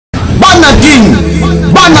King,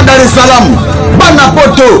 Bana Dar es Salaam, Bana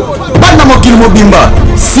Poto, Bana Mokil Mobimba,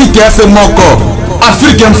 Site F Moko,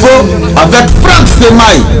 Afrique Info avec Franck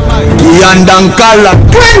Semaï, Yandankala,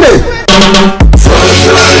 Twende.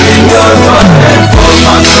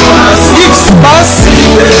 X-Pass,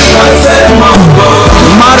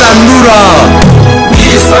 Marandura,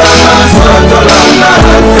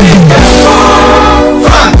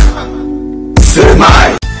 Franck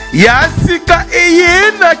Semaï. Yassika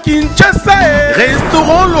Eye na Kinshasa,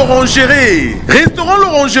 restaurant l'Orangerie. Restaurant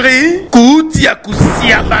l'Orangerie, Koutia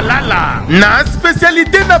Kusia Balala. Na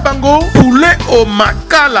spécialité na bango, poulet au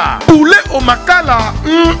makala. Poulet au makala,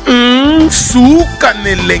 Souka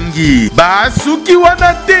Nelengi. Basuki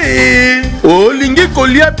wanate. Olingi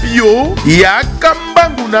kolia bio,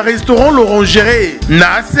 Yakambangu na restaurant l'Orangerie.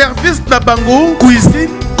 Na service na bango, cuisine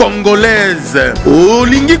congolaise.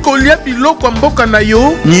 Olingi kolia biloko mboka na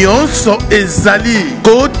yo nyonso ezali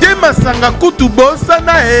kote masanga kutu bosa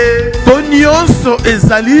na po nyonso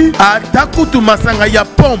ezali ata kutu masanga ya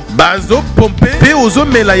pompe bazo pompe pe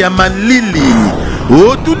ozomela ya malili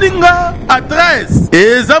otuninga adresse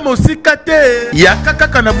eza mosika te ya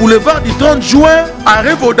kaka na boulevard du 30 juin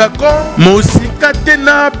arrêt Vodacom mosika te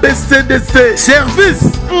na BCDC service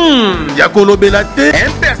ya kolobela te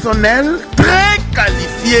un personnel très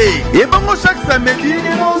qualifié et bon chaque samedi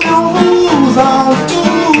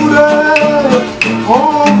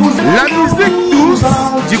la musique douce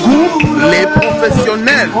du groupe les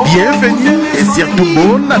professionnels bienvenue et surtout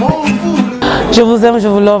bon appétit. Je vous aime, je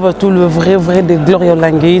vous love, tout le vrai de Gloria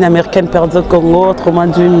Olangi, une américaine perdue au Congo, autrement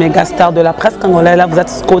dit une méga star de la presse congolaise. Là, vous êtes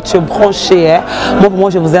scotché, branché. Hein. Moi,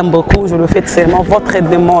 je vous aime beaucoup, je le fais seulement. Votre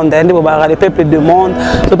demande, hein, les peuples demandent,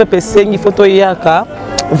 le peuple saigne, il faut yaka.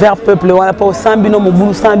 Vers peuple, on n'a pas au Sambino,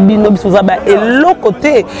 Moboulou, Sambino, Bissouzaba et l'autre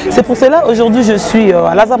côté. C'est pour cela aujourd'hui je suis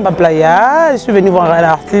à la Zamba Playa. Je suis venu voir un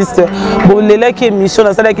artiste. Bon, les là qui est mission,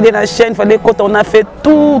 dans la chaîne, il fallait quand on a fait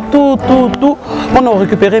tout. On a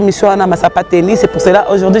récupéré mission à Masapateni. C'est pour cela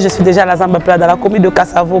aujourd'hui je suis déjà à la Zamba Playa dans la commune de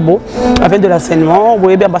Kassavobo avec de l'enseignement. Vous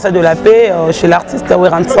voyez bien ambassade de la paix chez l'artiste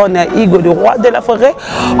Werr, Igo, le roi de la forêt.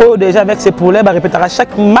 Oh, déjà avec ses poulets, bah, répétera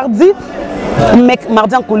chaque mardi.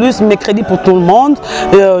 Mardi en coulisses, mercredi pour tout le monde.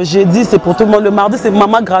 Jeudi c'est pour tout le monde. Le mardi c'est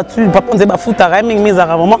maman gratuit. Papa on dit bah fout à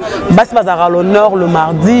vraiment. Basse bazar à l'honneur le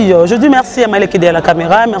mardi. Je dis merci à Leka qui est à la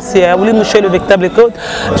caméra. Merci à Willy Mouché le véritable code.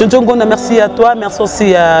 Merci à toi. Merci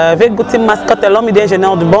aussi à Vérités mascotte l'homme idée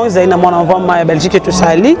ingénieur du bon. Ils ont mon envoi à Belgique et tout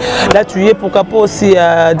ça. Là tu es pourquoi pas aussi.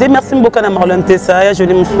 Des merci beaucoup à Marlon Tessa. Je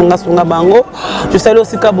dis Moussonga Bango. Je salue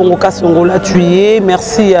aussi Kabongo Kasongo. Là tu es.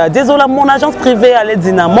 Merci. Désolé mon agence privée à l'aide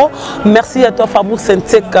Dynamo. Merci à toi Fabrice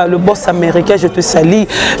Sentek, le boss américain, je te salue.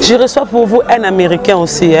 Je reçois pour vous un américain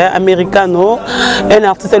aussi, hein, américano, un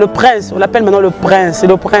artiste, le prince, on l'appelle maintenant le prince.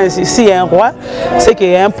 Le prince, ici il y a un roi, c'est qu'il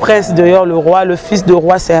y a un prince d'ailleurs, le roi, le fils de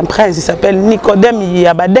roi c'est un prince, il s'appelle Nicodem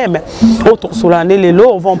Yabadem. Autour sur l'année, les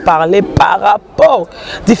lots, on va en parler par rapport.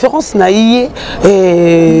 Différence naïe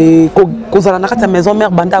et ta maison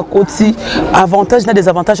mère banda koti, avantage, des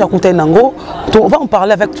avantages à côté nango. On va en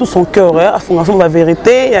parler avec tout son cœur, hein, à fondation de la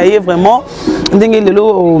vérité, il y a vraiment ndenge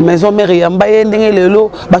maison mère yambaye ndenge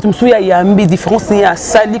lelo batumsu ya yambi différence ya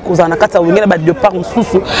sali kozana kata wengela ba de part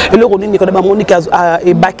mususu et le roni Nicodem Monica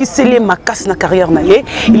et bakiseli makasi na carrière na ye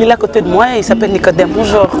il est là à côté de moi il s'appelle Nicodem.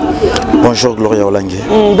 Bonjour. Bonjour Gloria Olangi.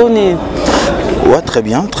 Bonne. Ouais, très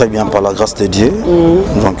bien par la grâce de Dieu.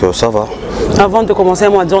 Donc ça va. Avant de commencer,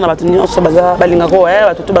 moi dire on a tenu sur baza balingako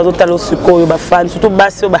tout bazo talo suko ba fan surtout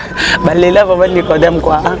basse ba lela va Nicodem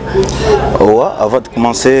quoi. Ouais, avant de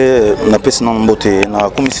commencer na pesi na mbote na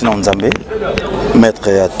komisi na Nzambe maître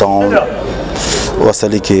à temps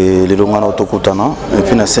wasali que les longana autokutana et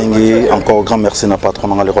puis na sengi encore grand merci na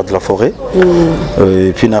patron na le roi de la forêt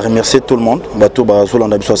et puis na remercier tout le monde bato ba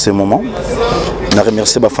zolanda biso à ce moment. Na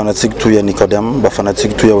remercier ba fanatique tout ya Nicodem, ba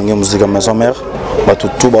fanatique tout ya wenge musique maison mère, ba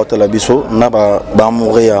tout ba hôtel biso na ba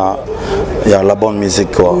mourir ya la bonne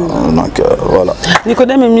musique quoi. Donc voilà.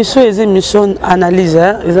 Nicodem émission analyse,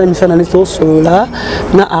 les émissions analyse sur là,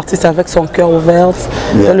 na artiste avec son cœur ouvert.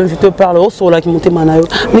 L'invité parle au sur là qui monte manayo.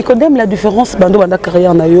 Nicodem la différence bando banda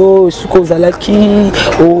carrière na yo, suko zalaki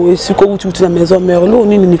ou suko tu na maison mère lo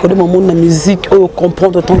ni Nicodem monde na musique ou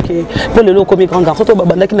comprendre autant que pour le comme grand garçon to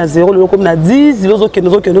banda qui na 0 le comme na 10 tout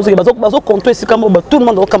le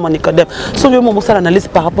monde comme Nicodem. Si on veut analyse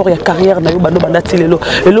par rapport à la carrière na yo bando banda tilelo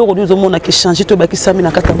et le aujourd'hui on a qui changer to ba qui sami na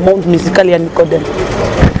kata monde musical ya Nicodem.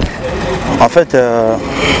 En fait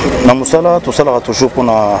na musala tout ça là toujours pour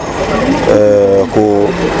na ko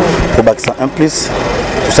bakisa un plus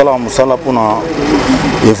tout ça là musala pour na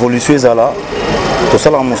évoluer ça là tout ça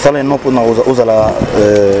là mosala non pour ozala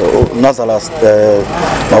nazala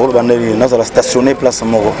nazala stationné place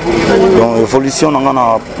moko donc évolution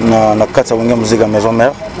na kati ya musique maison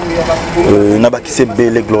mère na bakisi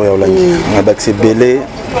belé Gloria Olangi na bakisi belé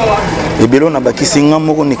et belé na bakisi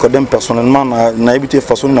ngamoko Nicodem personnellement na habité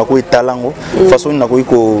façon na ko etalango façon na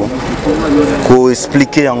ko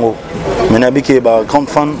expliquer yango mais na biki ba grand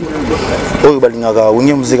fan oyo balingaka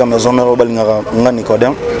wunye musique maison mère balingaka nga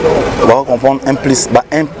Nicodem va comprendre 1 plus ba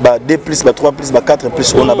 1 ba 2 plus ba 3 plus ba 4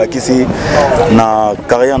 plus on a bakisi na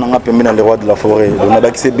carrière na pembe na les rois de la forêt on a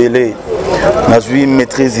bakisi belé na zui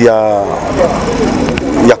maîtrise ya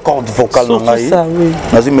corde vocale na ngai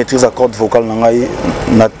na zui maîtrise ya corde vocale na ngai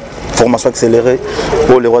na formation accélérée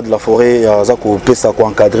pour les rois de la forêt za ko pesa ko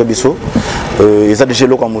encadrer biso ils ont déjà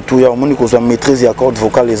l'eau comme tout, il y a une maîtrise des cordes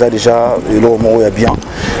vocales, ils ont déjà l'eau bien.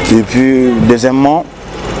 Et puis deuxièmement,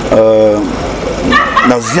 nous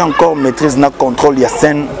avons encore maîtrise na contrôle il y a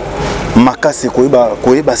scène, makasi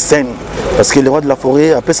koyeba scène parce que les rois de la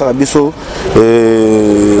forêt après ça biso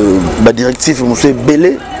directive monsieur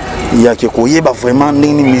belé il y a que koyeba vraiment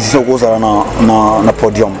nini mission ko za na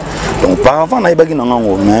podium. Donc par avant na ibagi na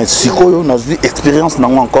ngango mais sikoyo na vu expérience na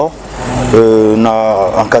encore na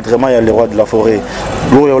encadrement il y a les rois de la forêt.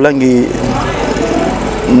 Gloria Olangi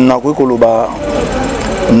na koloba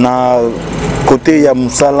na côté ya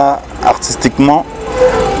musala artistiquement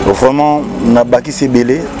vraiment na baki c'est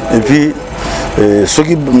belé et puis ceux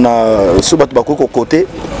qui na sobat bako côté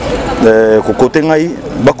côté ngai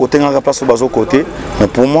ba côté ngai place bazo côté mais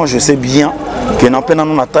pour moi je sais bien que na peine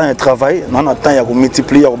on attend un travail on attend ya ko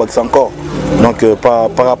multiplier ko baki encore donc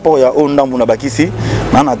par rapport à ondambu na baki ici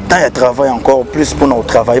on attend un travail encore plus pour nous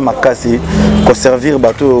travailler ma casse pour servir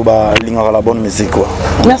bateau ba lingara la bonne musique quoi.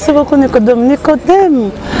 Merci beaucoup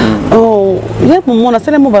Nicodem. Oh, il y a un moment on a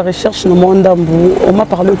fait la recherche dans mon ondambu on m'a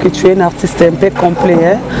parlé que tu es un artiste un peu complet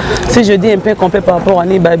hein? Si je dis un peu complet par rapport à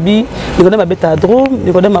Nibabi Nicodem a bêta drum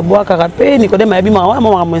Nicodem a bois carapé Nicodem a abi moi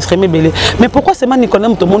m'instrument belé mais pourquoi c'est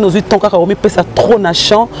Nicodem tout le monde nous dit tant qu'à remis ça trop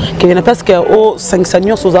nachant qu'il y a parce que au 5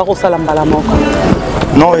 sagnon sous aro salambala moko.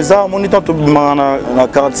 Non, ça, mon temps tout na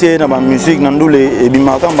quartier, na musique, na ndoule et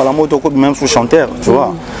bimaka mbala moto ko même sous chanteur, tu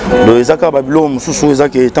vois. Le ezaka babilo mususu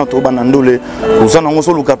ezaka étant to ba na ndoule, uzana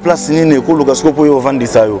ngoso luka place nini ko luka soko yo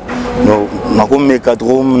vandisa yo. No na ko meka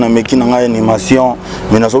drum na meki na animation,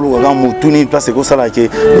 mais na solo ka mutuni place ko sala ke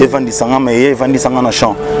evandisa nga mais evandisa nga na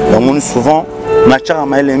chant. Donc on souvent na chara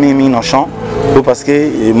maele mimi na chant parce que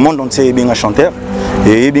le monde entier est bien chanteur.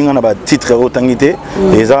 Et bien on a des titres authentiques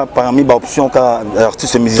et ça parmi les options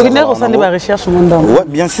qu'artistes musiciens. Tu as fait des recherches au monde. Oui,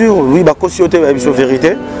 bien sûr, oui, bah cautionné avec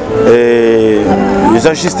vérité et les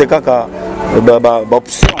artistes kaka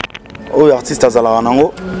option aux artistes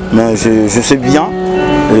azalango mais je sais bien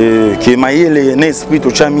que maïe les esprit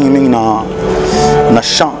tout chami na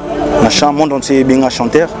chant monde entier bien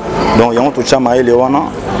chanteur donc il y a tout chamaï les wana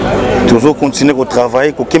toujours continuer au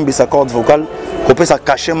travail ko kembi sa corde vocale ko peut sa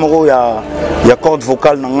cacher moro ya corde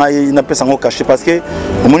vocale na ngai na pesa ngo cacher parce que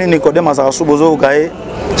moni Nicodem azara subozo kae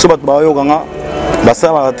subat ba yo kanga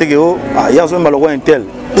basala tegeo ya zo mbalo kwa intel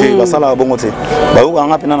te basala bongo te ba yo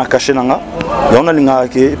kanga pena na cacher nanga ya on a linga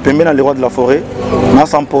ke pembe na les rois de la forêt na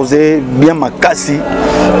s'imposer bien makasi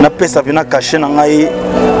na pesa pena cacher na ngai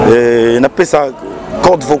na pesa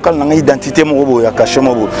corde vocale na identité mo ya caché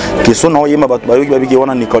mo qui sont na yema bato bayoki babiki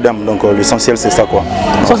wana Nicodem donc l'essentiel c'est ça quoi.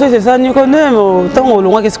 C'est ça Nicodem tant au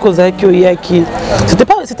loin qu'est-ce que vous avez qui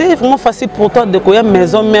c'était vraiment facile pour toi de koya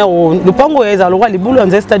maison mère le pango ya zalwa les boules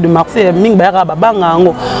en stade de Marseille ming ba babanga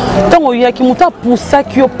ngo tant ya ki muta pour ça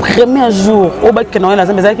qui au premier jour au bac na la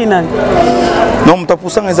zamba zaki nani. Non, muta pour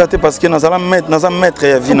ça exact parce que nazala maître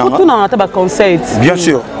ya vie na. Tout na ta ba conseil. Bien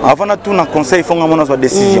sûr, avant na tout na conseil faut ngamo na sa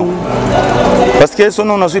décision. Parce que si on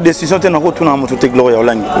a une décision, on a une Gloria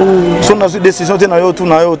Olangi. Si on a une décision, on a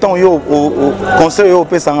un conseil au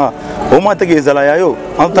Pesanga. Au moins,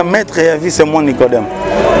 on a maître et vie, c'est moi Nicodem.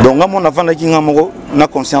 Donc, on a fait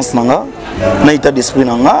conscience, on a état d'esprit,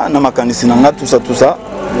 on a mécanisme, tout ça.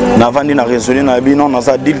 On a vendu, on a résolu, on a dit, on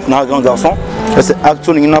a dit, on a grand garçon. C'est acte,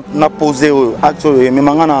 on a posé, acte,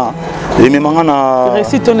 on a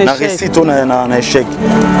réussi ton échec.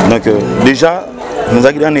 Donc, déjà, nous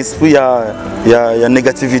avons un esprit, il y a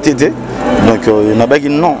négativité. Donc,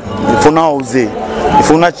 non, il faut oser. Il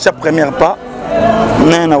faut chaque premier pas.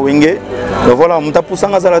 Voilà, on a poussé à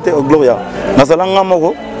Gloria. Nous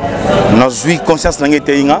avons nazui conscience nanga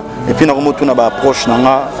eteinga et puis nakomotuna ba approche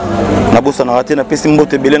nanga nabosa na raté na pesi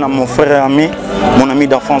mbote belé na mon frère ami mon ami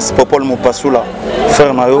d'enfance Popol Mopasula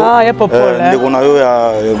frère na yo ndeko na yo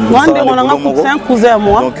ya c'est un cousin à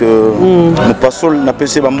moi donc Mopasol na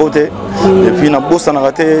pesi ba mbote et puis nabosa na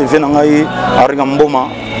raté venanga yi aringa mboma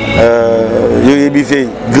yo yebive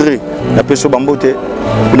gré na pesi ba mbote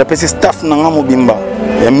na pesi staff nanga mobimba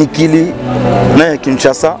ya mikili na ya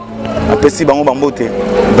Kinshasa na pesi bango ba mbote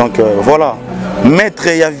donc voilà maître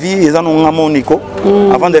ya vie eza no ngamo Nico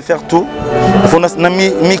avant de faire tout il faut na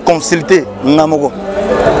mi consulter ngamoko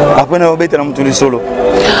après na obeta na mutuli solo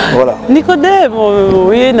voilà Nicodem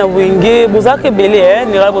oui na wenge bozake belé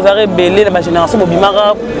ni ra bozare belé la génération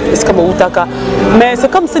bobimara est-ce que boutaka mais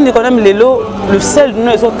c'est comme si Nicodem lelo le seul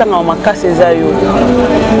nous ils ont tanga en makase ezayo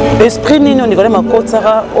esprit nini Nicodem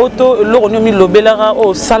akotara auto loro nyomi lobelara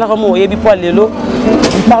au salara mo yebi po lelo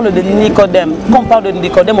on parle de Nicodem quand on parle de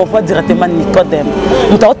Nicodem on voit directement Nicodem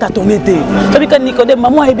on t'a tatomete tabi ka Nicodem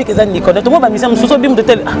maman yebi que ça Nicodem to mo ba misa msuso bi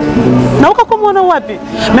mtetel na oka komo na wapi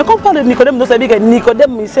mais quand on parle de Nicodem nous sabi que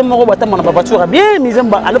Nicodem c'est mon robot dans la voiture bien mais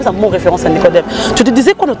alors ça mon référence à Nicodem tu te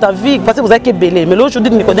disais quoi dans ta vie parce que vous avez belé mais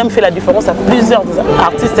aujourd'hui Nicodem fait la différence à plusieurs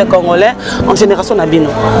artistes congolais en génération nabino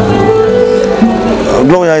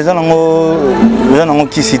Gloria ils ont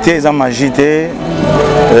qui cité ils ont magité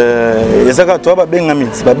ils ont toi ba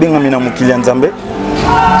bengami na mukili nzambe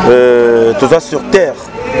tout ça sur terre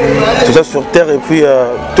et puis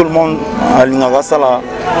tout le monde a l'ingara ça la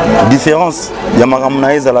différence ya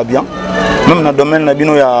maramna ezala bien même dans le domaine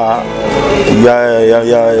nabino ya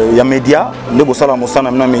média ne bosala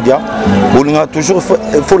mosana na média bolinga toujours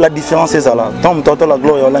faut la différence ezala tant mtoto la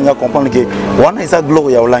Gloria Olangi comprendre que wana eza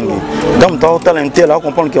Gloria Olangi tant mtoto l'intel la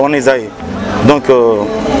comprendre que wana eza donc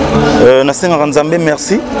na senga nzambe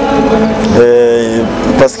merci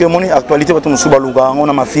parce que mon actualité bato musuba luka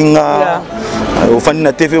ngona mafinga ofandi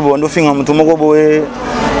na TV bondo finga mutu moko boye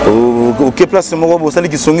OK place moko bo sali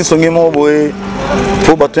ki songi moko boye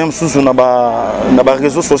pour bato mususu na ba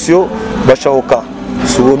réseaux sociaux ba chaoka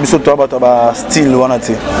so biso to ba style wana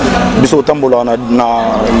ti biso tambola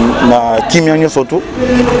na kimia nyoso to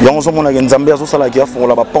yango so mona nzambe aso sala ki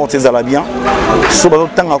afongola ba porte ezala bien so ba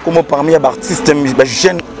tanga comme parmi les artistes ba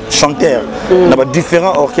jeunes chanteurs na ba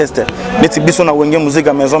différents orchestres neti biso na wenge musique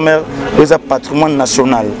à maison mère les patrimoine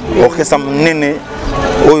national orchestre nene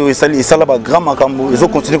oyo esala ba grand makambo ils ont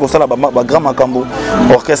continué comme ça ba grand makambo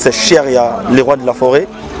orchestre cher ya les rois de la forêt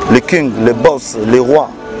le king le boss les rois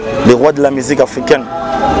de la musique africaine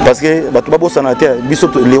parce que bato babosa na terre biso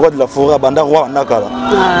les rois de la forêt banda roi nakala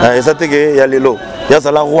ça te que ya lelo ya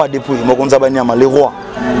zala roi depuis mokonza banyama les rois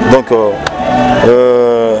donc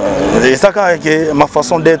et ça que ma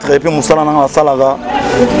façon d'être et puis musala na salaga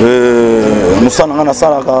musala na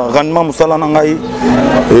salaga rendement musala na ngai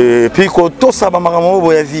et puis ko to sa ba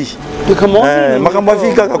makambo ya vie makambo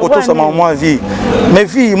vie kaka ko to sa makambo vie mais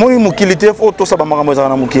vie moi mukilité faut to sa ba makambo za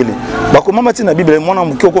na mukili ba ko mama ti na bible mona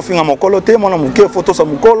mukio ko finga mokolo te mona mukio faut to sa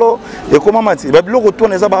mukolo et ko mama ti ba biloko to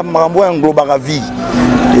na za ba makambo ya ngloba ga vie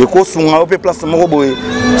et ko sunga ope place moko boye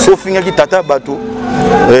so finga ki tata bato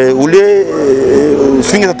ule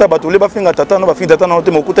finga tata bato ule ba finga tata no ba finga tata no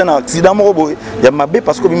te mokuta na accident moko boye ya mabe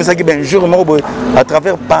parce que bimisa ki ben jour moko boye à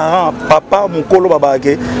travers parents papa mukolo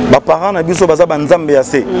babake ba parents na biso baza banzambe ya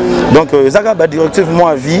se donc zaka ba directive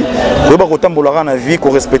moi vie ko ba ko tambola na vie ko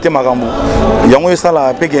respecter makambo yango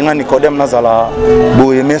esala pe kenga Nicodem na zala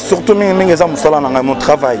boye mais surtout mingi za musala na mon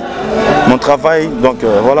travail donc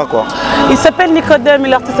voilà quoi. Il s'appelle Nicodem,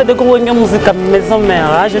 il est artiste de Gloria musique à maison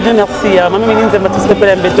mère. Je dis merci à Maman Nini,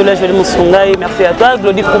 merci à toi,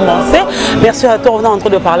 Gloria pour commencer. Merci à toi, on est en train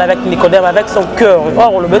de parler avec Nicodem, avec son cœur.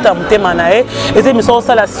 Or, le but à monter manae. Et c'est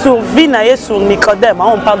ça la survie naïe sur Nicodem.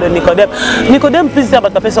 On parle de Nicodem. Nicodem, plusieurs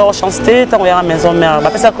bateaux sur la chanceté, tant qu'on est à maison mère.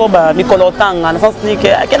 Parce que bah Mikolotang, en France, Nick,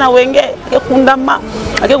 à Kena Wenge, à Kundama,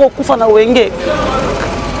 à Kekofana Wenge.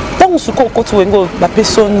 Tant que ce qu'on a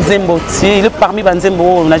personne Zembo, il est parmi les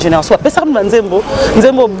Zembo, la génération. Personne Zembo,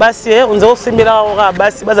 Zembo Bassier, on a aussi mis là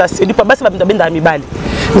Bassi, c'est du pas Bassi, mais d'abord d'Amibali.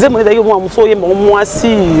 Zembo d'ailleurs moi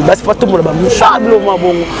si Bassi pas tout le monde,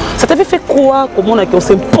 ça t'avait fait quoi? Comment on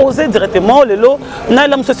s'est posé directement le lot? N'a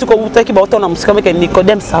l'homme ceci qu'on vous qui va autant en musique avec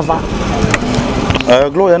Nicodem, ça va.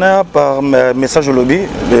 Gloria na par message lobby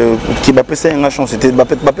qui va passer une chance c'était va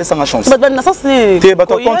passer une chance te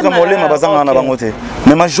bato contre molema bazanga na bangote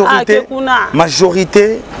mais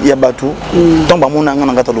majorité ya bato tomba mona nga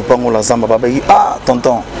ngata lupango la zamba baba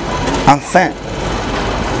tonton enfin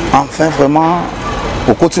vraiment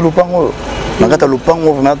au côté lupango ngata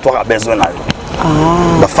lupango vraiment toi a besoin na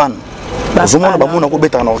ba fan ozomona bamona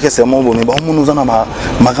kobeta na orchestre mobo mais bamona uzana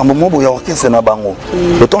makambo mobo ya orchestre na bango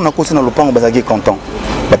le temps na kosi na lopango bazaki content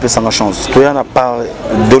bapesa na chance to ya na par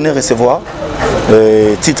donner recevoir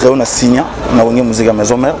titre on a signé na wenge musique à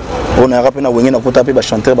maison mère on a rappelé na wenge na kota pe ba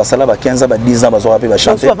chanteur ba sala ba 15 ans ba 10 ans ba zo rappelé ba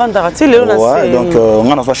chanter donc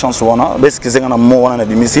on a soit chance wana beskizenga na mo wana na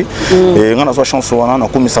dimisi et on a soit chance wana na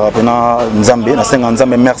komisa rappelé na Nzambe na 5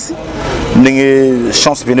 Nzambe merci ndenge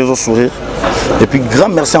chance venez au sourire et puis grand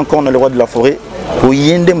merci encore na le roi de la forêt pour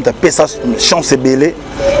yende mta pesa chance belé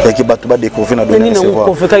et que batuba découvrir na donner recevoir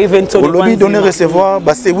Lobby donner recevoir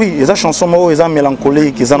bah c'est oui les chansons mo les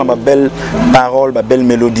mélancoliques ils ont ba belle parole ba belle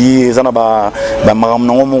mélodie ils ont ba maram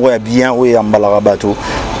nango mo ya bien oui ambalara bato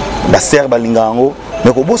ba ser ba lingango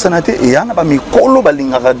mais ko bosana te et yana ba mikolo ba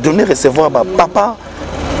lingara donner recevoir ba papa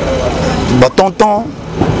ba tonton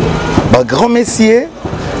ba grand messier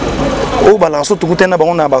oh bah la surtout quand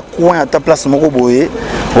on a un coin à ta place moko boye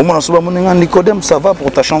au moins on a Nicodem ça va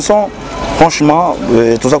pour ta chanson franchement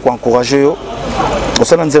tout ça quoi encourager au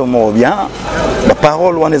sein de moi bien la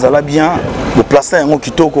parole on est là bien le placer un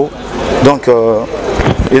kitoko donc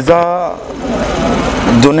ils a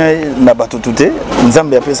donné na bato touté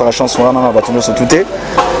Nzambe a fait sa chanson là na bato so touté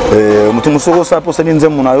mutumu soko ça pour sali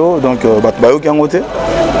nzembo na yo donc bato bayo ki ngote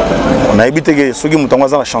on a évité que ceux qui mutango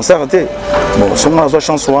za la chanson arrêté bon son na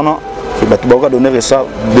chanson wana bato ba donner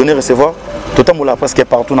recevoir tout le monde presque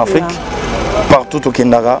partout en Afrique partout au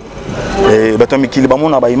Kenya et bato mikili ba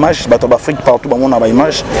mona ba image bato ba Afrique partout ba mona ba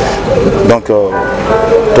image donc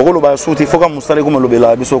toko lo ba souti faut comme musale comme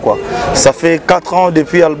lobela biso quoi ça fait 4 ans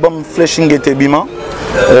depuis l'album Flashing et Bima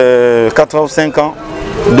 4 ans 5 ans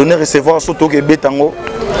donner recevoir surtout que betango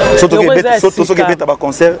surtout que beta ba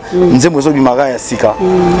concert nzembo zo bimara ya sika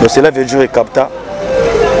donc cela veut dire capta.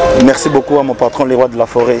 Merci beaucoup à mon patron, les rois de la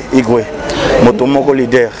forêt, Igwe, mon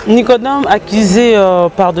leader. Nicodem accusé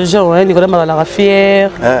par des gens, Nicodem a la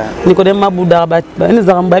fière, Nicodem a Boudarabat, nous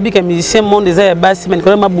avons babi qui musicien monde des bassi, mais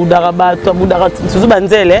Nicodem a Boudarabat, toi Boudarabat, surtout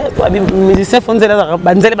Banzele, musicien Fonzele,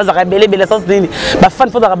 Banzele, Bazarabele, Belassance,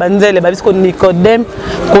 fan Fondara Banzele, parce que Nicodem,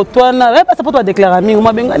 Cotoana, pas ça pour toi déclarer, mais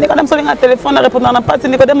moi, Nicodem sur un téléphone, répondre à la partie,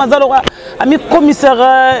 Nicodem Azalora, ami commissaire,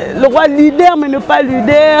 le roi leader, mais ne pas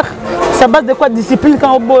leader, ça base de quoi discipline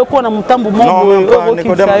quand on a mon tambour. Non,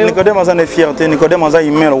 Nicodem a une fierté, Nicodem a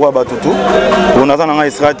une le roi Batutu, on a un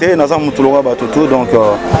israélien, on a un roi Batutu, donc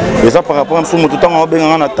ça par rapport à ce que tout on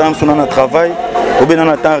a un temps, on a un travail, on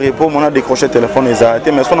a un temps repos, on a décroché le téléphone, mais si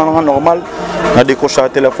on a normal, on a décroché le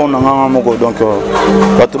téléphone, donc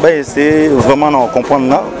c'est vraiment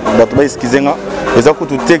comprendre, excuser, et ça coûte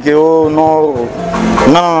tout que non.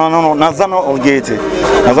 Non, nazana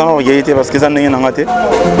orgueillité parce que ça n'est pas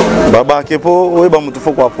baba kepo oui bah mutu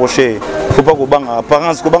faut quoi approcher faut pas qu'on banga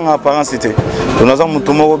apparence c'était on a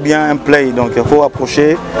mutu mo bien un play donc il faut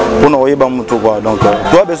approcher pour nous voyer bah mutu quoi donc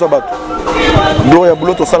tu as besoin bateau Gloria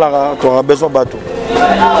boulot tout ça là tu auras besoin bateau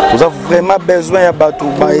vous avez vraiment besoin de bateau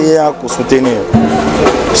bailler à soutenir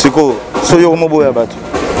c'est quoi soyo mo boya bateau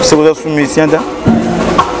c'est vous êtes musicien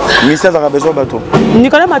ministère a besoin de bateau.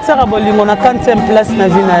 Nicolas Matera Bolingo na 40e place na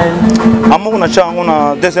vie na. Amour na cha on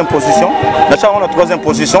a deuxième position, na cha on a troisième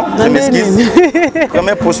position, je m'excuse.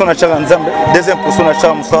 Première position na cha Nzambe, deuxième position na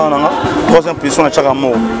cha Musa na, troisième position na cha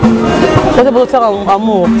Amour. Troisième position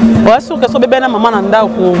Amour. Ouais sûr que so bébé na maman na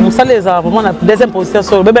ndako musale za vraiment na deuxième position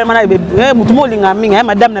so bébé na mutumo linga minga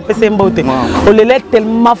madame na pese mbote. On le lait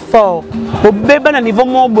tellement fort. Au bébé na niveau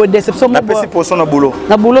mo déception mo. Na pese position na boulot.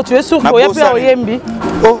 Na boulot tu es sûr que y a plus oyembi.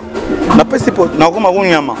 Oh, na pesi po na koma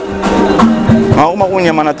kunyama. Na koma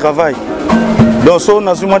kunyama na travail. Donc so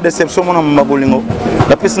na zuma déception mona mabolingo.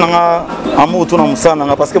 La pesi nanga amour to na musana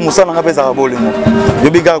nga parce que musana nga pesa bolingo.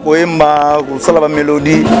 Yobiga ko emba ko sala ba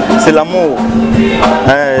mélodie, c'est l'amour.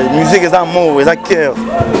 Musique c'est amour, c'est cœur.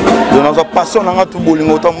 Donc na passion nanga tout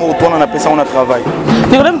bolingo to amour to na pesa on a travail.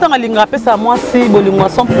 Ni même temps linga pesa moi si bolingo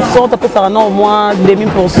 100%, ta pesa na au moins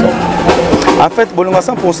 2000%. En fait, bolingo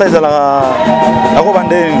 100% ils la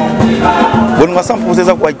revendre. Bolingo 100%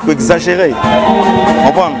 ils ont exagéré.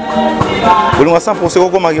 Comprendre? Bolingo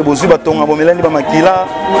 100% comme que bozu batonga bomelani ba makila,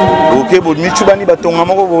 OK bo michubani batonga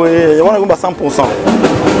moko boye, on a 100%.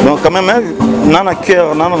 Donc quand même nana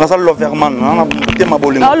cœur, nana ça l'overman, nana tema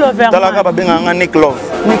bolingo. Dans la ga ba benga Nick Love.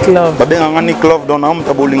 Nick Love. Ba benga Nick Love dans am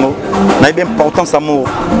ta bolingo. Na bien importance amour.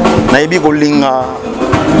 Na bi bolinga.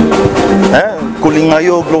 Kolinga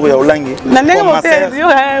yo Gloria Olangi.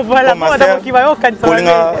 Voilà,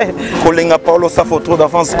 Kolinga Paulo Safotro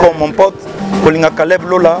d'avance comme mon pote. Kolinga Caleb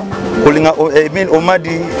Lola. Kolinga Emile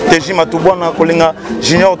Omadi. Teji Matubwana. Kolinga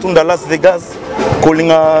Junior Tunda Las Vegas.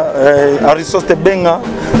 Kolinga Aristote Benga.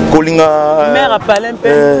 Kolinga mère appelle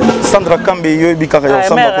Sandra Kambi yo bikaka yo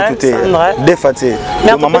samba ko tuté défaté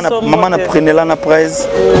maman na prenait la na presse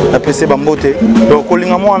na PC bamboté donc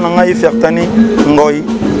Kolinga moi na ngai fertani ngoy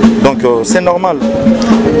donc c'est normal.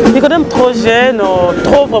 Nicodem trop jeune,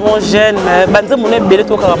 trop vraiment jeune, mais banze mon belé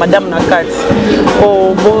to ka madame na kat.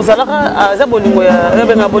 Oh bozalaka za bolingo ya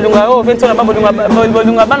benga bolinga o 20 na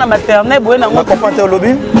bolinga bana maternelle boye na ngo comprendre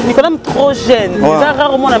lobby. Nicodem trop jeune, ça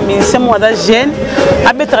rarement na musicien moi da jeune.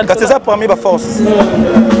 Abetra quand c'est parmi ba force.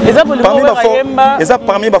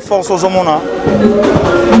 Parmi ba force aux homona.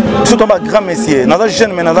 Surtout ba grand messier, na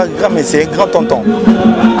jeune mais na grand messier, grand tonton.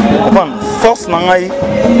 Comprendre force na ngai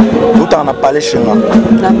tout en a parlé chez moi.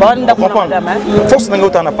 Force n'a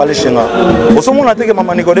pas parlé chez moi. Au moment où que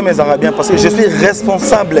maman Nicodem est bien parce que je suis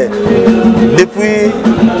responsable depuis.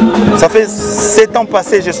 Ça fait 7 ans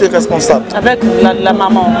passés, je suis responsable. Avec la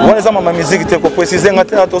maman. Ma musique était précisée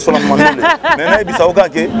sur la maman.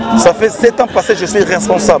 Ça fait 7 ans passés, je suis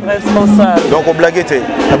responsable. Donc au blague était.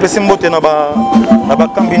 Après c'est mbote na ba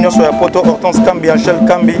Kambi nyoso ya poto Hortense Kambi, Angel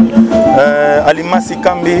Kambi, Alimasi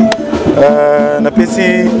Kambi.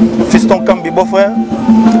 Napesi Fiston Kambi beau-frère,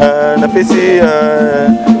 napesi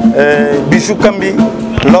Bijou Kambi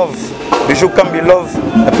Love, Bijou Kambi Love,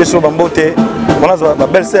 napesi Bambote, on a ma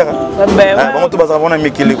belle-sœur. Bon tout bazar on a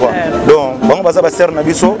mikili quoi. Donc bon bazar ba sœur na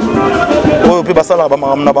biso, o puis basala ba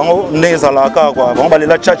na bango nezala ka quoi. Bon ba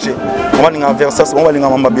la tchatché, on va linga versas, on va linga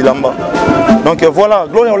mamba bilamba. Donc voilà,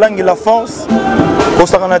 Gloria Olangi la force au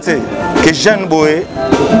saranate que jeune boé,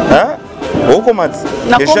 hein?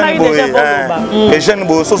 Les jeunes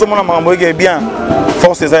boys, ce sont les bien,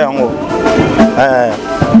 force les ayango.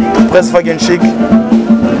 Presse Fagen Chic,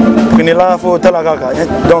 prenez la photo la gaga.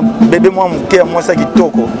 Donc, bébé, moi, mon cœur, moi, ça qui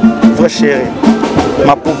toko, vrai chéri.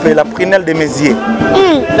 Ma poupée, la prunelle de mes yeux.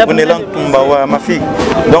 Prenez la ma fille.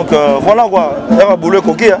 Donc, voilà quoi, elle va bouler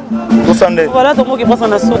coquille. Voilà, tout le monde qui pense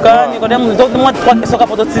en Asuka. Nicodem, donc, moi, 3 questions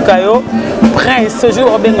pour tout le prince, ce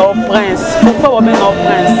jour, Robin au prince. Pourquoi Robin au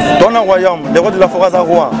prince? Dans un royaume, les rois de la forêt à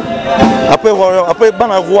roi. Après,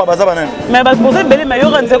 ban roi, bazabanen. Mais vous avez belé, mais il y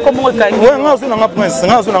aura comment on gagne. Oui, on a un prince, on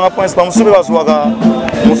a un prince, pas Moussouba Zouaga,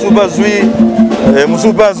 Moussouba Zoui,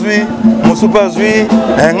 Moussouba Zoui, Moussouba Zoui,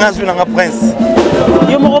 on a un prince.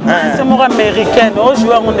 Il y a un prince américain, on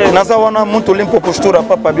joue en Onde. Nazawana Montolim pour postura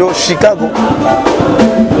Papa Bio, Chicago.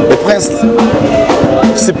 Le prince,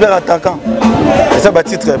 super attaquant. C'est ça le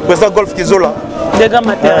titre, président Golf Kizola.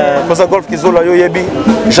 Président Golf Kizola, Yoyebi,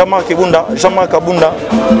 Jean-Marc Kabunda.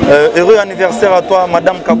 Heureux anniversaire à toi,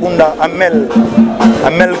 Madame Kabunda, Amel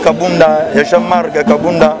Kabunda, Jean-Marc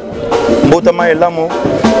Kabunda, Mbotama Elamo.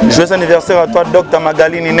 Joyeux anniversaire à toi, Dr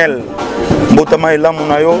Magali Ninel, Mbotama Elamo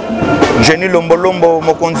Nayo. Jenny Lombolombo,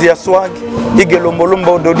 Mokonzi Aswag, Ige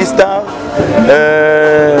Lombolombo, Dodistar,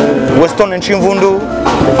 Weston Nchimvundu,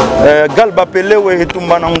 Galba Pelewe et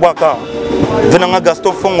Tumbanangwaka. Venanga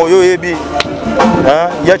Gaston Fongo Yoyebi,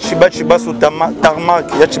 Yachibachiba sous tarmac,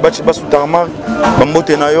 Yachibachiba sous tarmac,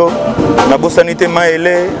 Bambote Nayo, Nabo Sanité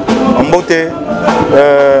Maele, Bambote,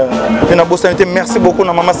 Nabo Sanité, merci beaucoup,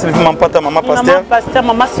 na Maman Sylvie Mampata, Maman Pasteur,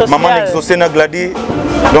 Maman Exocena Gladi,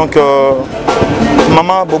 donc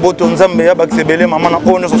Maman Bobo Tonzambe ya baksebele maman na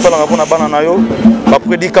ono so sala ngapona bana na yo ba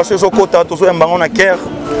prédication so kota to so embango na cœur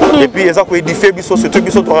et puis eza ko édifier biso surtout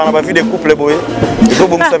biso to na ba vie de couple boye so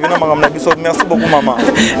bon ça vient mangam na biso merci beaucoup maman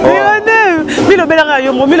Milo bela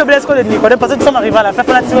yo milo bela sko de Nicodem parce que ça arrive à la fin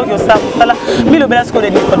la tiro yo ça sala milo bela sko de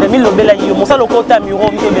Nicodem milo bela yo mo sala kota miro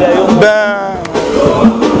milo bela yo ben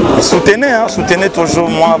soutenez toujours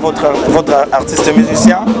moi votre artiste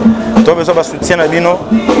musicien. Toi besoin de soutien à Bino,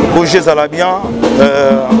 bouger à la bien,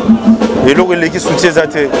 et l'eau qui soutient à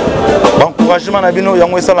tes encouragement à Bino, il y a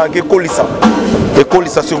un ça là qui est colissa. Et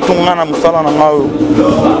colissa surtout on a un musala na ngao.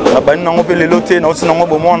 La banni na ngope le loté na aussi na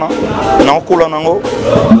ngobo mwana, na okola na ngo.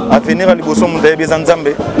 À venir à liboso mudai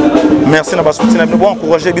bezanzambe. Merci na ba soutien à Bino. Bon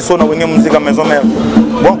encourager biso na wenge musique à maison mère.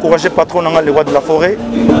 Bon encourager patron na les rois de la forêt.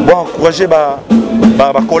 Bon encourager ba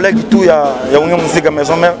collègue tout ya wenge musique à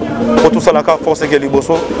maison mère. Pour tout ça la force que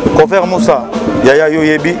liboso. Cover Moussa, Yaya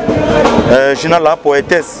Yoyebi, Gina la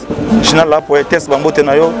poétesse, Bambote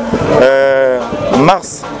Nayo,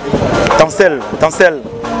 Mars, Tancel,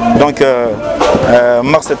 donc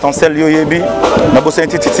Mars Tancel Yoyebi, Nabosa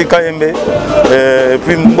Titi Kayembe, et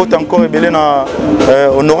puis Mbote encore ébélé na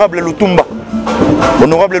Honorable Lutumba,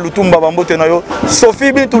 Bambote Nayo,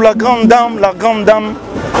 Sophie Bintou, la grande dame,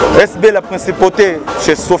 SB la principauté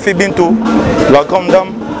chez Sophie Bintou, la grande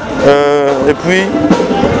dame, et puis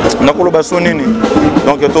Nakolo Nini.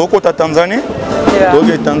 Donc tu es au Tanzanie,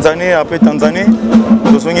 Tanzanie, après Tanzanie,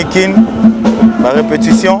 tu es Kin, la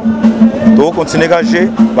répétition. On continue à jouer.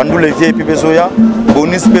 Bandou les vieilles puis besoya.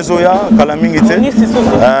 Bonus besoya. Kalamingité.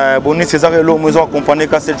 Bonus c'est ça que l'homme nous accompagné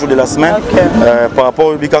qu'à 7 jours de la semaine. Par rapport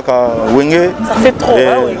au Bika Wenge. Ça fait trop,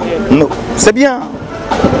 hein, c'est bien.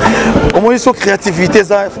 Au moins, sur créativité, il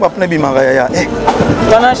faut pas appeler Bimara. Il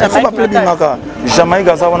faut pas appeler Bimara. Jamaïque,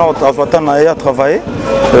 on a travaillé.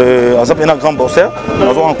 On a un grand bosseur. On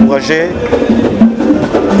a encouragé.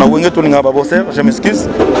 Je m'excuse.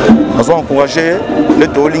 On a encouragé les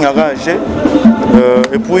Toling à rager.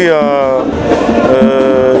 Et puis,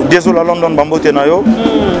 désolé à London, Bambo Tenayo.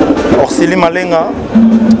 Orsili Malenga,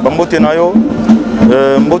 Bambo Tenayo.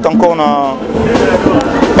 Mbot encore na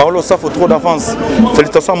Paolo ça faut trop d'avance.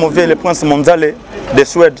 Félicitations à Mauvais le prince Monzale de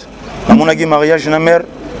Suède. À mon agi mariage na mère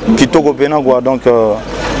qui togo Benagua donc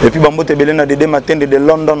et puis Bambo Tebelena de matin de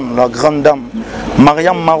London la grande dame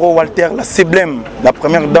Mariam Maro Walter la sublime la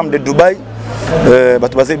première dame de Dubaï.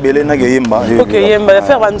 Batu basé Belena Yemba. OK Yemba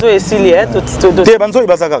faire Banzo et Sili te Banzo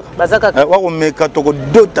ibazaka. Bazaka. Wa meka toko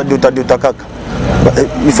dota kaka.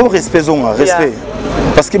 Il faut respect zonga respect.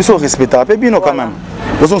 Parce qu'il faut respecter, un peu bien quand même.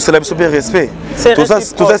 Nous c'est le respect. Tout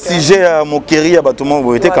ça si j'ai à moquerie à tout le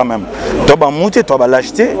monde quand même. Tu vas monter, tu vas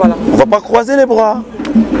l'acheter. On va pas croiser les bras.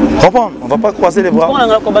 Comprends? On va pas croiser les bras.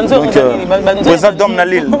 Donc président d'homme na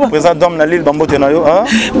l'île, président d'homme na l'île Bambo Tenayo, hein?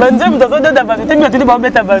 Banzo me doit donner d'abord, tu me vas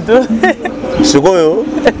mettre à bateau. C'est quoi yo?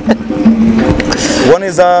 On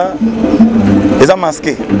est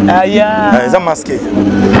masqué. Ils ont masqué.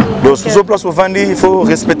 Donc, sous ce place au Vandi, il faut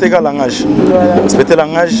respecter le langage. Respecter le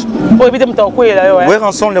langage. Pour éviter de me Werr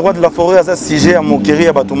ensemble, les rois de la forêt, à sujet à moquerie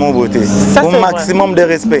à tout le monde. Au maximum de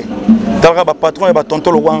respect. Talra patron et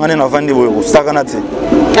tonton le roi en a Vandi.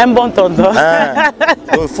 Un bon tonton.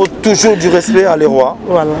 Il faut toujours du respect à les rois.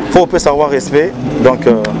 Il faut savoir respect. Donc,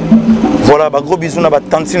 voilà, gros bisous, na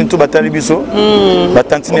tantine tout batali biso. La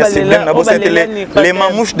tantine c'est bien, na bossé les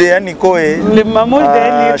mamouches de Nico et les mamouches de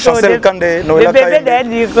Nico. Chancel Kandé, Noël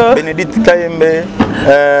Kayembe, Bénédicte Kayembe,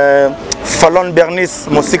 Fallon Bernice,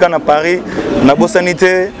 Mosika na Paris, na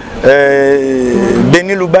Bossanité,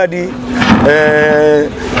 Béni Loubadi,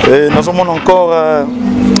 nous sommes encore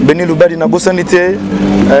Béni Loubadi na Bossanité,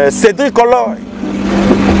 Cédric Colloy.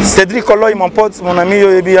 Cédric Colloy, mon pote, mon ami.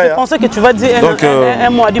 Je pensais que tu vas dire un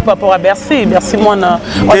mot à dire par rapport à Bercy. Bercy, on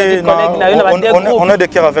a des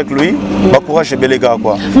cœurs avec lui. Courage et Belega.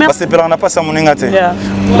 Parce que on n'a pas ça mon ingate.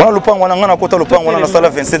 On a la salle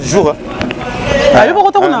 27 jours.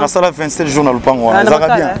 On a salle 27 jours dans le pan. Ça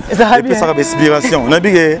va bien. Et puis ça va inspiration. On a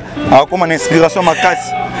dit que comme une inspiration ma casse.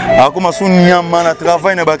 Comme un souniama na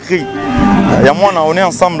travail na bakri. Il y a moi on est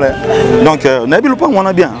ensemble. Donc on a bien le pan on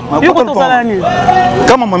a bien.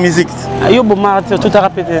 Comme ma musique. Yo bomar tout a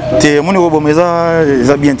répété. Té mon robo meza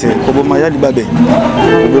za bien té. Robo maya libabé.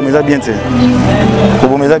 Robo meza bien té.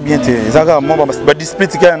 Robo meza bien té. Zaka mo ba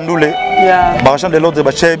dispute ka ndule. Ba champ de l'autre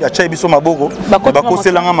ba chai biso maboko. Ba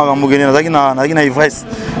koselanga makambo gene nazaki na ivresse.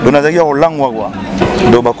 Donc nazaki Olangi wa.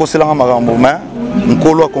 Donc ba koselanga makambo mais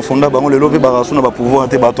nkolo a confondé bango le lobe barasu na ba pouvoir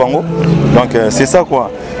te batwango. Donc c'est ça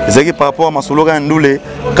quoi. Zaki par rapport à ma solo ndule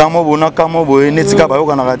kamo bona kamo boye netika ba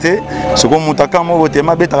yoka na raté. C'est comme mutaka mo bote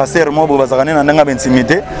ma beta ser mo bo bazakane na ndanga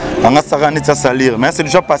intimité. Anga saka netsa salir. Mais c'est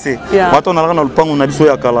déjà passé. Maintenant on a dans le pango na biso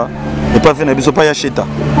ya kala. Et pas fait na biso pas ya cheta.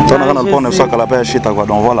 On a dans le pango na biso kala pas ya cheta quoi.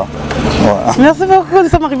 Donc voilà. Merci beaucoup, nous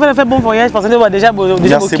sommes arrivés à faire bon voyage parce que nous avons déjà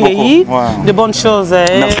de bonnes choses.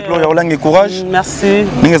 Merci Gloria, Olangi, courage. Merci.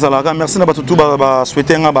 Merci de tout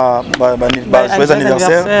souhaiter un joyeux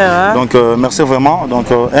anniversaire. Donc merci vraiment. Donc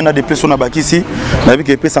un a des plus on a bâti ici. On a vu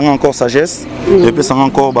qu'il peut s'en encore sagesse. Il peut s'en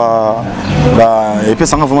encore et puis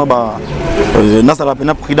s'en vraiment n'a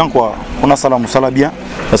pas prudent quoi. On a ça là bien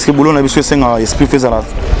parce que boulot on a vu que c'est un esprit fait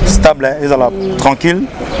stable et tranquille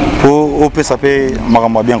pour au PSAP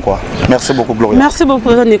marama bien quoi. Merci beaucoup Gloria. Merci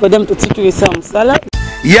beaucoup Nicodem tout ce qui est ça.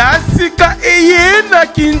 Yasika Eyena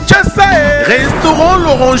Kinshasa Restaurant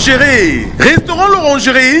l'Orangerie. Restaurant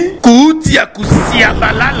l'Orangerie Koutia Kusia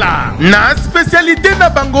Balala. Na spécialité na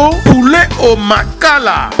bango poulet au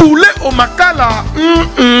makala. Poulet au makala.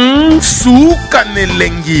 Souka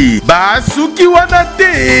nelengi. Basuki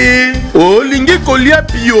wanate. Olingi kolia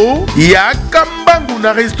bio. Yakambangu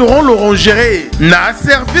na restaurant l'Orangerie. Na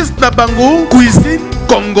service na bango cuisine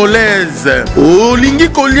congolaise. Olingi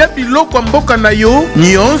kolia biloko mboka na yo.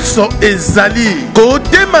 Nyonso ezali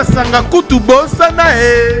kote masanga kutu bosa na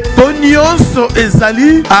po nyonso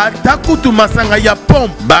ezali ata kutu masanga ya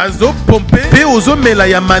pompe bazo pompe pe ozomela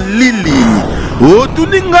ya malili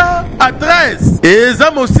otuninga adresse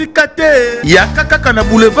eza mosika te ya kaka na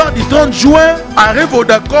boulevard du 30 juin arrêt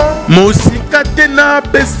Vodacom mosika te na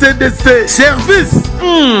BCDC service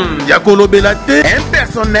ya kolobela te un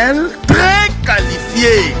personnel très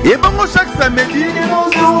qualifiés. Et bon, chaque samedi,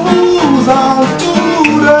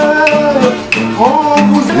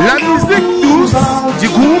 la musique douce du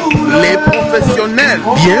groupe Les Professionnels.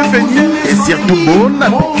 Bienvenue et surtout bon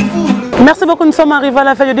appétit. Merci beaucoup, nous sommes arrivés à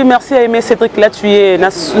la fin. Je dis merci à Aimé Cédric là, tu es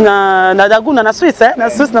na Suisse, na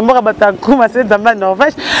Suisse, na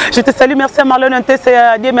Norvège. Je te salue, merci à Marlon Ntese,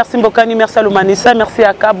 merci Mbokani, merci à Lumanissa, merci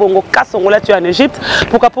à Kabongo Kassongo là, tu es en Égypte.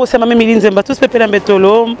 Pourquoi pas aussi à Mamé Miline Zemba, tous Pépé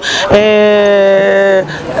Lambetolo.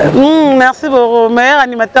 Merci beaucoup, meilleur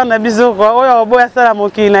animateur Nabizo, Boya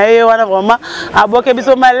Salamokina, et voilà vraiment, à Boke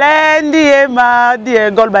Biso Malendi, et Madi,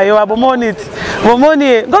 Golbayo, à Bomonit,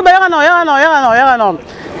 Golbayo, non.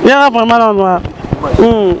 Il y a vraiment l'endroit.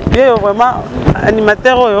 Il y a vraiment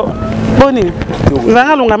animateur. Boni. Vous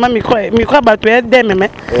avez un micro battu d'aimer.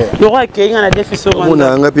 Le roi qui est un défi sur moi. On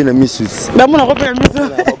a un peu de missus. On a un peu de missus.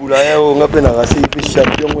 On a un peu de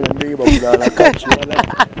champion.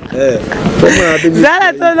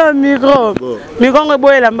 Zala ton micro. Micro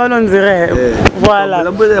boy la main on dirait. Voilà.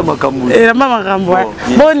 Et la maman rambo.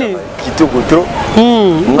 Boni. Kito koto.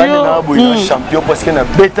 On a un champion parce qu'on a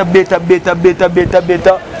bêta.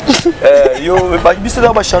 Yo, biso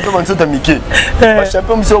da ba champion man sota mike. Ba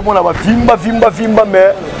champion biso bon na ba vimba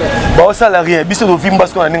mais ba osala rien. Biso do vimba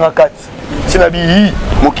parce qu'on a ninga 4. Sina bi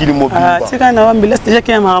mokili mobimba. Ah, tika na wambila stage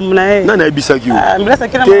ke maramuna eh. Na na bisaki yo. Ah, mbila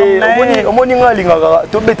sakena maramuna. Omoni nga linga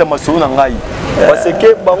to beta masolo na ngai. Parce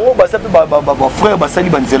que bango ba sape ba frère ba sali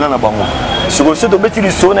banzela na bango. Siko so to beti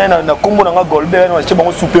liso na kombo na nga Golbert na che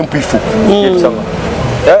bango super mpifu. Yebsanga.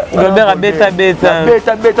 Golbert a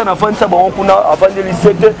beta na fin de ça bon kuna avant de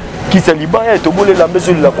lycée qui se libère to bole la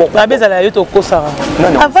maison de la cour la beza la yoto kosara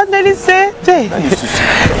avant de lycée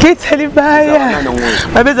qui se libère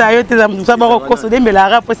la beza yoto za msaba ko koso de mbela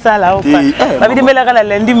rap ça là on va bi de mbela la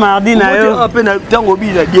lundi mardi na yo ape na tango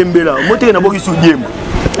bi na diembela mote na boki su diemba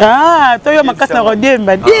ah to yo makasa ro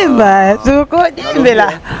diemba suko diembela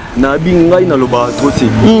na bi ngai na loba troti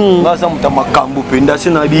nga sa muta makambo penda se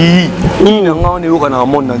na bi na nga on yoka na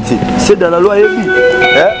monde entier c'est dans la loi yebi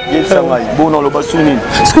yesa ngai bon na loba suni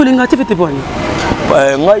schooling activité bonne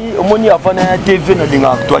ngai omoni afana ya TV na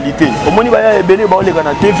linga actualité omoni ba ya ebele ba oleka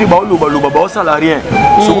na TV ba loba ba osala rien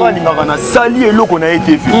so nga linga kana sali eloko na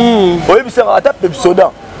TV oyebisa ata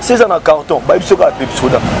pepsoda c'est un carton ba biso ka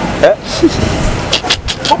pepsoda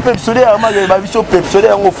Pepsodé à ma vision Pepsodé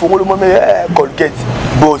en fond le moment Colgate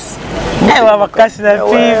boss. Eh ouais vacances la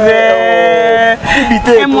pive.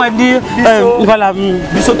 Et moi dire voilà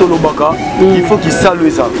biso to lobaka il faut qu'il salue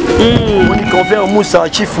ça. On y confère Moussa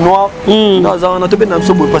chief noir dans un tobe na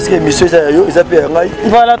biso parce que monsieur yo ils appellent ngai.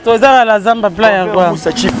 Voilà toza la zamba playa quoi.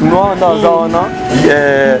 Moussa chief noir dans un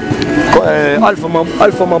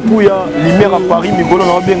Alpha Mapuya lumière à Paris migolo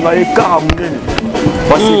na benga e karamunene.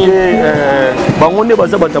 Parce que bangonde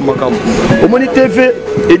baza batamakamu omoni TV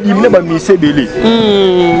éliminer ba mise belé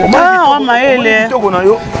ah maele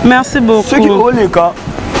merci beaucoup ceux qui oleka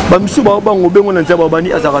ba misu ba bango bengo na nzaba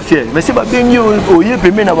bani azaka fier mais c'est ba bengi oye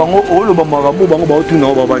pembe na bango olo ba marabu bango ba otuna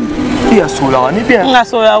ba bani ya sola ni bien na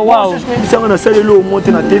sola wow bisanga na salelo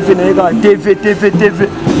monter na TV na eka TV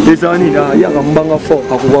les années là ya mbanga fort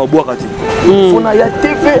akwa boaka ti fona ya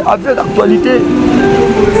TV avec actualité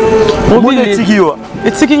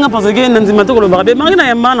et ce qui n'a pas été dans le barbe marina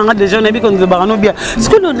ya mana nga déjà na bi kon barano bien ce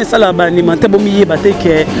que nous ne sala ba ni mate bomiye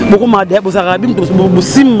bateke beaucoup ma de bo sara bim bo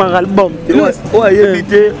simba album o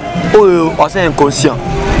ayebité o assez inconscient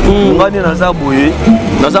ngani na za boye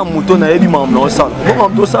na za muto na yebi mam na osala bo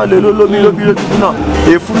mam to sala lelo lobi tuna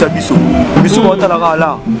e futa biso ba tala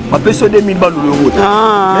kala ba peso 2000 ba lolo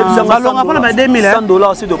ah balonga pona ba 2000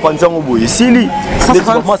 $100 c'est de panzango boye sili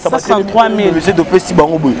 63000 c'est de pesi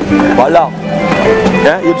bango boye voilà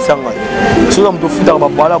yebisanga soza muto futa ba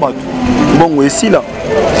bala batu bongo esila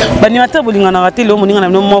banimateur bolingana raté le moninga na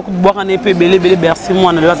moko boaka na pe belé bercy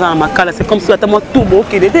moi na la makala c'est comme si ata moi tout bo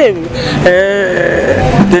kede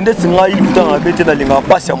tende singa ili butanga bete na linga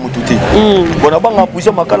pasi ya mututi bona banga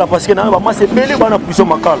puso makala parce que na ba mase belé bana puso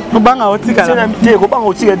makala banga otika c'est na mité ko banga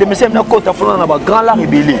otika de monsieur na kota fona na ba grand la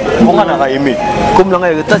rebelle bonga na aimé comme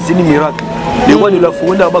na États-Unis miracle les rois de la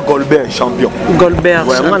Fouenda ba Golbert champion Golbert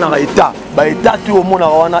ouais nga na état ba état tout au monde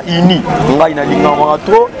wana ini ngai na linga ma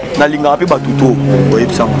trop na linga pe ba tuto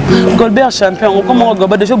oyebisanga Golbert champion comment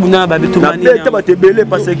goba déjà bunda ba bitumani na ba te belé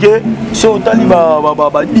parce que so tali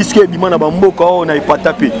ba disque bimana ba mboka on a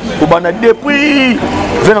ipata développé. Au bana depuis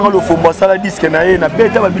venant le fomba sala disque na ye na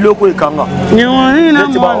beta ba biloko ekanga. Nyoni na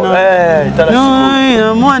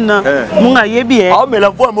mwana. Munga yebi Ah mais la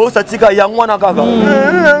voix mo satika yangwana kaka.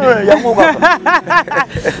 Yango kaka.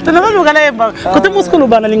 Tana ba ngala yeba. Kote muskulu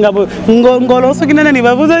bana lingabo. Ngolo so kinana ni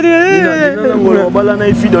babuza di. Ngolo bala na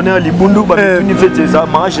ifi donner libundu ba tuni fete za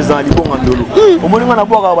marche za libonga ndolo. Omoni ngana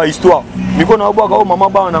boka ba histoire. Miko na boka o mama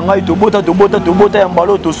ba na ngai to bota ya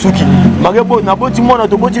mbalo to suki. Magebo na boti mona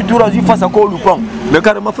to boti tour azi face à ko lupang. Mais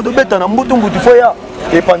carrément faut to beta na mbutu foya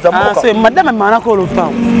et panza moka. Ah c'est madame mana ko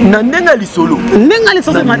lupang. Na ndenga lisolo. Ndenga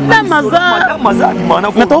lisolo madame maza ni mana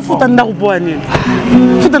ko. Na to futa ndako boani.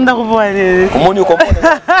 Futa ndako boani. Omoni ko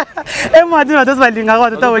Et moi dis to balinga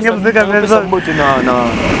ko to wenye muzika mezo. Mbote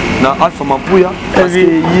na Alpha Mapuya parce que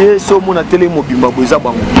hier so mona télé mobimba boza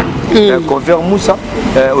bango. Confère Moussa,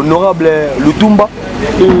 honorable Lutumba,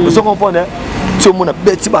 vous comprenez? So mona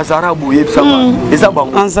beti bazara boye bisanga eza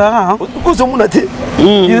bango anzara ko so mona te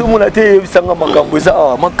il mona te bisanga makambo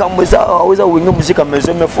eza oza wenga musika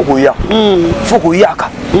maison mais faut yaka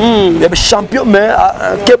ya champion mais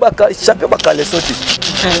kebaka champion baka les sorti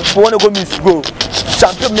pour on comme go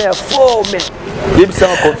champion mais fort mais il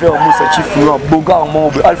bisanga confère Moussa chief no boga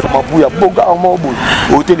mobo Alpha Mapuya boga mobo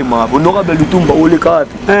hôtel ma honorable Lutumba o Leka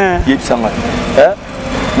il bisanga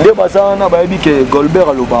nde bazana bayebi ke Golbert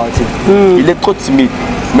alobati il est trop timide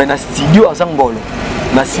mais na studio azangolo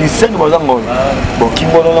na scène bazangolo bon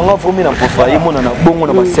kingolo nanga fomi na profile mona na bongo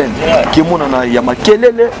na scène ki mona na ya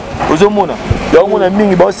makelele ozomona ya mona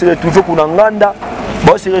mingi ba se retrouver kuna nganda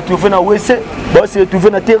ba se retrouver na wese ba se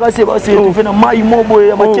retrouver na terrasse ba se retrouver na mai mobo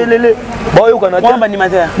ya makelele ba yoka na tamba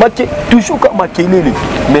animateur toujours ka makelele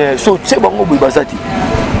mais so tse bango boy bazati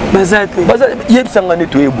yebisanga ne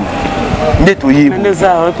toyebu ndeto yibu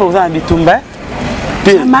neza pour ça bitumba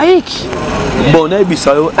Maïk bon na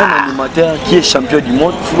bisayo un animateur qui est champion du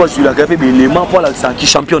monde faut sur la capé l'élément pour la qui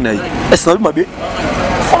champion na est-ce que mabe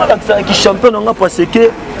faut la qui champion nga parce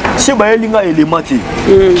que si ba elinga élément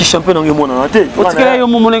qui champion nga mona te parce que yo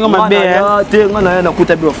momo nga mabe te nga na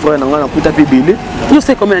kuta bi frère nga na kuta bi bele yo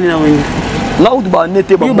sais combien na wengi là où ba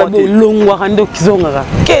nete ba moto longwa kando kizonga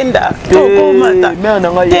kenda toko mata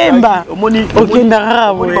temba omoni okenda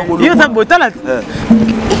rabo yo za botala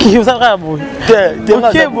yo za rabo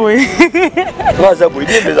te boy raza boy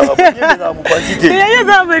ni za mu quantité yo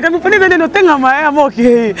za boy kami pone bene no tenga ma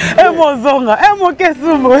moke mozonga moke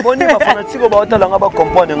sumo omoni ba fanatiko ba otala nga ba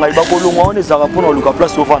comprendre ngai ba kolongwa on ezaka pona luka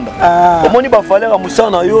place ovanda omoni ba falera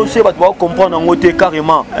musana yo se ba ba comprendre ngote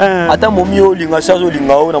carrément ata momi yo linga chazo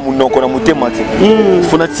linga o na munoko na mutema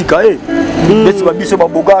fonatika beti babiso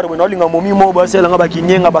babogare bona linga momi mo basela nga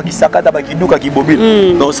bakinyenga bakisakata bakiduka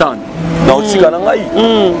kibobile no sana na otika na ngai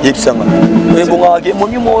yebisanga ebonga ke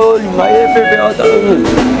momi mo linga pepe ata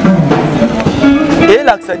et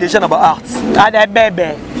l'accès déjà na ba arts ada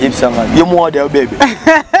bébé yebisanga ye mo ada bébé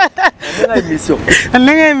émission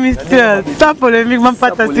sans polémique même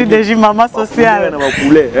pas tassi déjà maman sociale na ba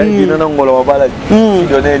poulet dina na ngolo ba bala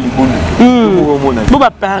donner libundu bo ba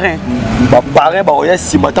parrain ba parrain ba oya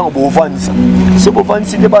si matin bo vanisa c'est bo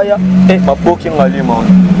vanisi de ba ya ba boki ngalima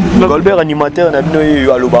Golbert animateur na bino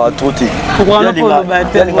yo aloba troté ya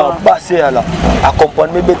linga passer là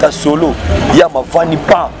accompagner beta solo ya ma vani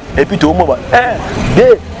pas et puis tout le monde 1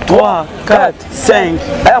 2 3 4 5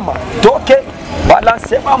 ama toke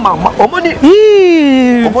balancer ma maman omoni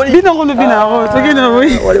bino ngono bina tokina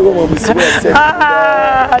oui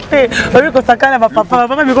ate obi ko sakana ba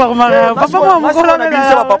papa mi ko mara papa mo ko la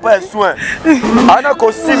ba papa est soin ana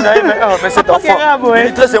costume na mais cet enfant il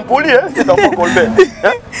est très impoli cet enfant Golbert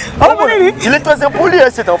il est très impoli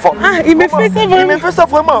cet enfant il me fait ça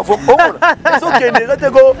vraiment faut est-ce que ne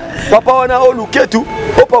go papa wana o luketu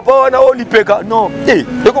o papa wana o lipeka non et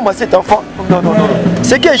comment cet enfant non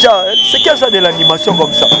c'est quel genre de l'animation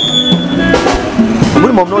comme ça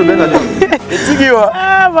oui mon nom est bien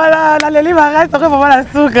voilà la leli reste pour voir la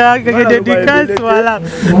souka que dédicace voilà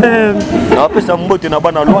na pesa mbote na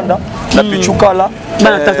bana Rwanda na pichukala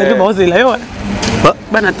bana Tanzanie bazela yo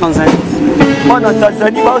bana Tanzanie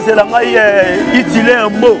bazela ngai itile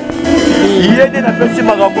mbo yende na pesi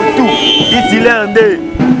makambo tu itile nde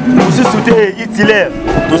mususu itile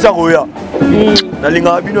toza roya na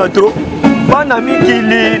linga bino trop bana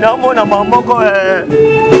mikili na mona mamoko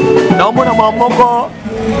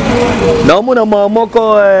Non, mon maman,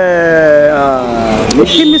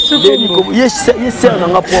 Kimi Sukombo. Yes, c'est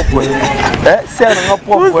un propre. C'est un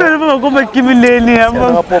propre. Vous savez comment Kimi Leni, un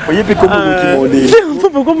propre. Il y a comme Kimi Leni.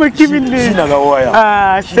 Comment Kimi Leni.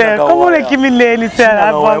 Ah, c'est comment le Kimi Leni, c'est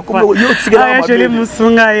la propre. Ah, je l'ai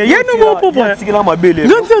musunga. Il y a nous propre. Il y a Tigla ma belle.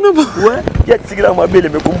 Non, c'est nous. Ouais, il y a Tigla ma belle,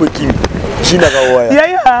 mais comme Kimi. China Gawaya.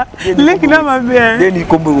 Ya, Leka ma belle. Nini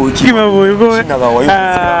Kombo Kimi Boy. China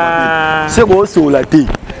Gawaya. C'est bon, c'est la thé.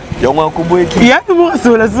 Il y a un combo qui. Il y a un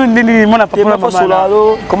sur la zone de mon appartement.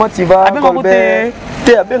 Comment tu vas?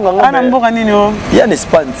 Il y a une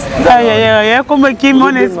Espagne. Il y a comme qui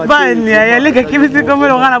mon Espagne. Il y a les qui me disent comme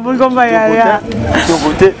le rana bon comme ya.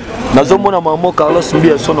 Nazomona maman Carlos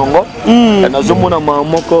Mbia sonongo. Nazomona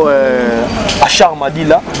maman ko Achar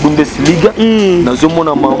Madila Bundesliga.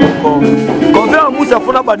 Nazomona maman ko. Quand on Moussa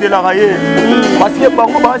fona bandela raye. Parce que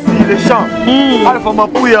bango ba si les champs. Alpha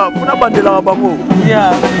Mapuya fona bandela bango.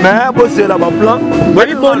 Mais bon c'est là bas plan.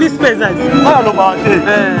 Oui bonus pesant. Ah lo maté.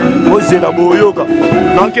 Bon c'est là boyoka.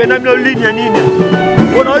 Donc il y a une ligne nini.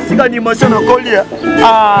 On a aussi l'animation en collier.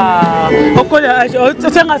 Ah, au collier,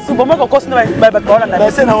 tu tiens à soupe, moi, quand c'est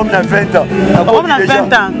un homme de 20 ans. On a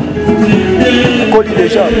 20 ans. Collier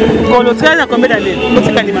déjà. Quand le train a combien d'années?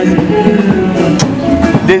 Petite animation.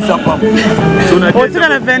 Des ans. On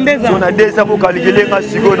a 22 ans. On a des ans pour calculer un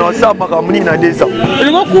sigo dans ça, ma camine a des ans.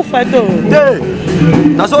 Le mot coup fato.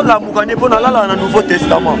 Dans la Moukane, pour la Nouveau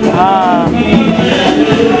Testament. Ah.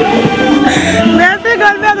 Merci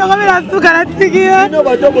Golbert de remettre la soupe à la tigui. Non,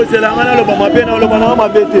 c'est la rana, le bambé, le banana,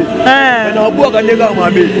 bébé. On a beau gagner ma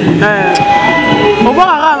bébé. On va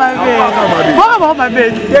avoir ma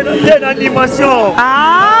bête. C'est une animation.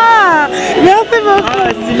 Ah, merci beaucoup.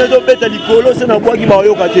 Si je dois mettre l'icolo, c'est un bois qui m'a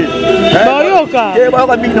yokaté. Bayoka. Et bah,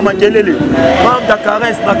 on a makelele. Mam ta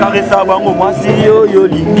caresse, ma caresse à bango. Moi, si yo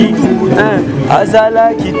lingi.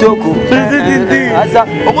 Azala kitoko. Asa.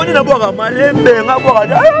 Au moins, on a boire à malembe, on a boire à.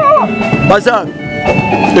 Basa.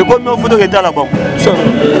 Et comme on photo qui est là-bas.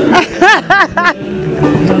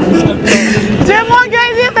 J'ai mon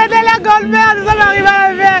gagné, c'était la Golbert, nous sommes arrivés à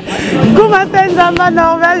la vie. Comment Zamba,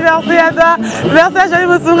 Norvège, merci à toi. Merci à Jolie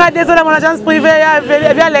Moussounga, désolé à mon agence privée,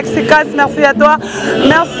 via Lexicas, merci à toi.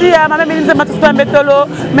 Merci à Mme Méline Zematuspa Mbetolo,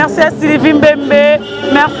 merci à Sylvie Mbembe,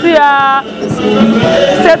 merci à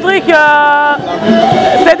Cédric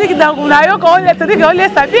Dangounayo, Cédric on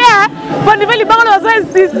laisse ça bien. Pour niveau libre, on doit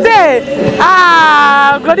insister.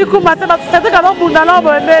 Ah, Gloria Koumate, Cédric Dangounayo,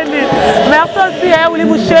 merci aussi à Willy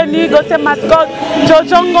Moucheni, Gauthier Mascot,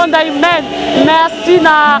 Jojo Ngonda Imen, merci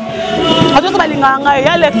na.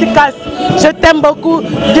 Je t'aime beaucoup.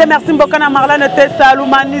 Dieu merci beaucoup à Marlène Tessa,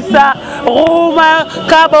 Loumanissa, Rouma,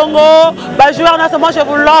 Kabongo. Joueur moi je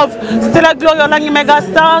vous love. C'était la Gloria Olangi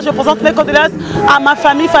Megastar. Je présente mes condoléances à ma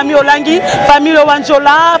famille, famille Olangi, famille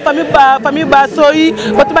Lowanjola, famille Basoi,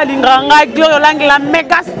 Gloria Olangi, la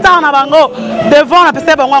Megastar na bango. Devant la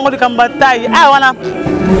PC bango de Kambataï. Ah voilà.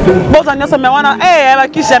 Bon,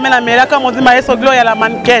 qui jamais la meilleure, comme on dit, maestro Gloria la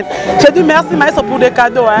mannequin. Je dis merci maestro pour des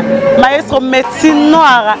cadeaux, hein. Maestro médecine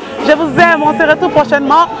noire. Je vous aime, on se retrouve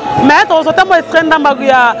prochainement. Maître, on se retrouve il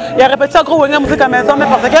y a répété un gros musique à maison, mais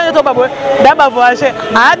parce qu'il y a un peu de voyager.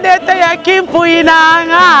 Adete Yakim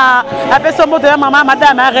Pouinanga. Après ce mot de maman,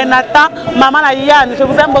 madame Renata, maman Yann, je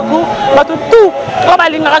vous aime beaucoup. Tout,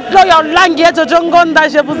 Gloria Olangi, Jojo Ngonda,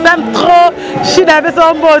 je vous aime trop. Chida avec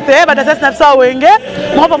son beauté,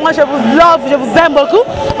 moi je vous love, je vous aime beaucoup.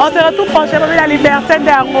 On se retrouve prochainement à la liberté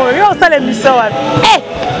d'amour. On sait l'émission. Eh,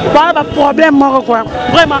 voilà pas problème, moi quoi.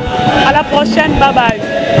 Vraiment. À la prochaine, bye bye.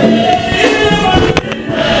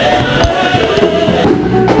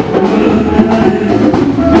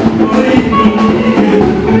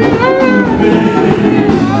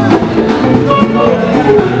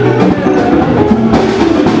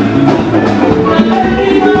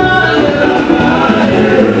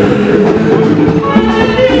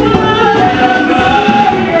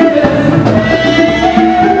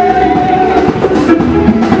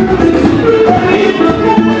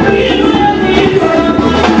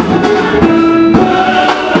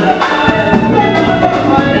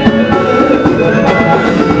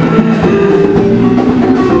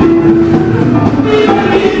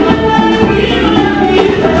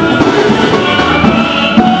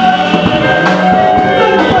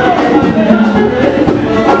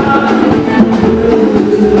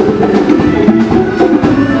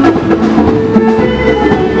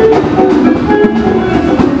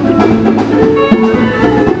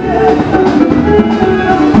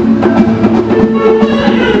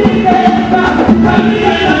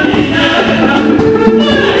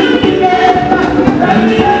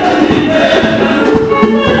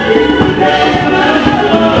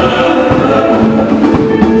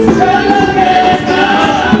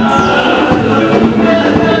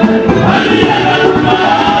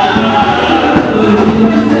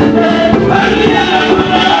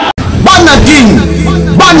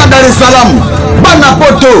 Salaam, bana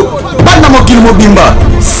poto, bana mokili mobimba,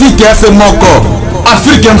 site ya ce moko.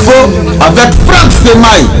 Afrique Info avec Franck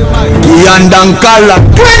Semaï qui a Ndankala.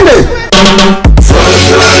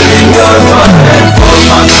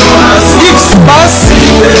 X-Pass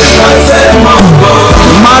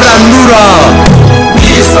Marandura